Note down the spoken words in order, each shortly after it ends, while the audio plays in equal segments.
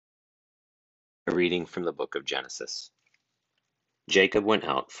A reading from the book of Genesis. Jacob went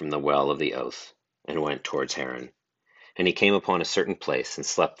out from the well of the oath, and went towards Haran. And he came upon a certain place, and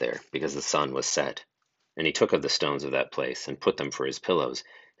slept there, because the sun was set. And he took of the stones of that place, and put them for his pillows,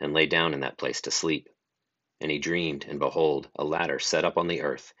 and lay down in that place to sleep. And he dreamed, and behold, a ladder set up on the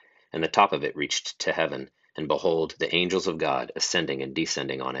earth, and the top of it reached to heaven, and behold, the angels of God ascending and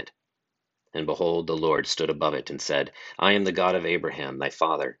descending on it. And behold, the Lord stood above it, and said, I am the God of Abraham thy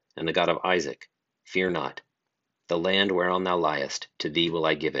father, and the God of Isaac. Fear not. The land whereon thou liest, to thee will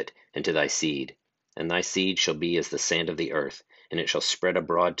I give it, and to thy seed. And thy seed shall be as the sand of the earth, and it shall spread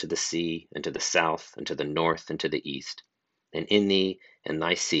abroad to the sea, and to the south, and to the north, and to the east. And in thee and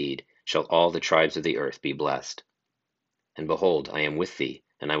thy seed shall all the tribes of the earth be blessed. And behold, I am with thee,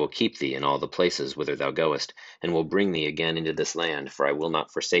 and I will keep thee in all the places whither thou goest, and will bring thee again into this land, for I will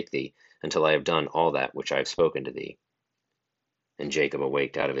not forsake thee, until I have done all that which I have spoken to thee. And Jacob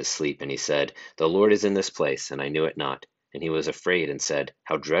awaked out of his sleep, and he said, The Lord is in this place, and I knew it not. And he was afraid, and said,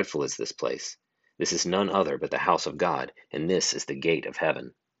 How dreadful is this place! This is none other but the house of God, and this is the gate of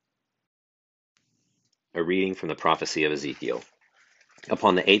heaven. A reading from the prophecy of Ezekiel.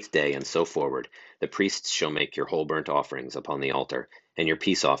 Upon the 8th day, and so forward, the priests shall make your whole burnt offerings upon the altar, and your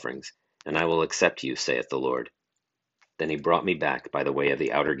peace offerings, and I will accept you, saith the Lord. Then he brought me back by the way of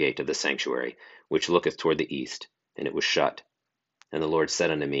the outer gate of the sanctuary, which looketh toward the east, and it was shut. And the Lord said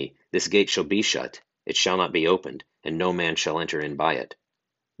unto me, This gate shall be shut, it shall not be opened, and no man shall enter in by it.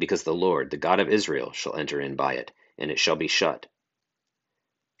 Because the Lord, the God of Israel, shall enter in by it, and it shall be shut.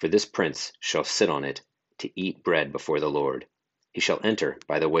 For this prince shall sit on it, to eat bread before the Lord. He shall enter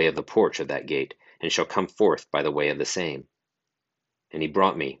by the way of the porch of that gate, and shall come forth by the way of the same. And he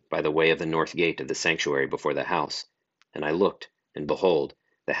brought me by the way of the north gate of the sanctuary before the house. And I looked, and behold,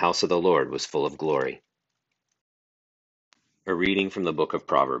 the house of the Lord was full of glory. A reading from the book of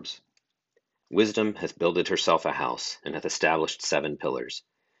Proverbs. Wisdom hath builded herself a house, and hath established 7 pillars.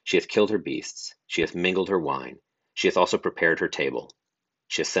 She hath killed her beasts, she hath mingled her wine, she hath also prepared her table.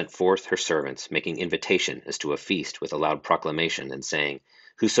 She hath sent forth her servants, making invitation as to a feast with a loud proclamation, and saying,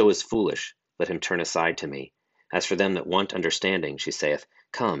 Whoso is foolish, let him turn aside to me. As for them that want understanding, she saith,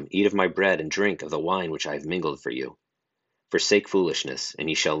 Come, eat of my bread, and drink of the wine which I have mingled for you. Forsake foolishness, and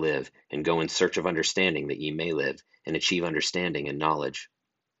ye shall live, and go in search of understanding, that ye may live, and achieve understanding and knowledge.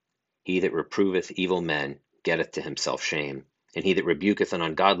 He that reproveth evil men getteth to himself shame, and he that rebuketh an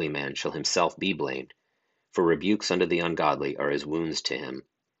ungodly man shall himself be blamed. For rebukes unto the ungodly are as wounds to him.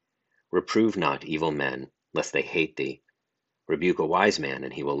 Reprove not evil men, lest they hate thee. Rebuke a wise man,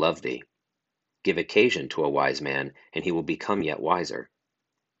 and he will love thee. Give occasion to a wise man, and he will become yet wiser.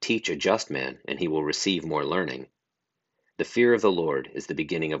 Teach a just man, and he will receive more learning. The fear of the Lord is the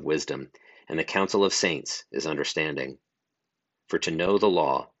beginning of wisdom, and the counsel of saints is understanding. For to know the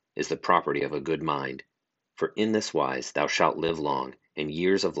law is the property of a good mind, for in this wise thou shalt live long, and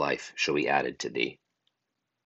years of life shall be added to thee.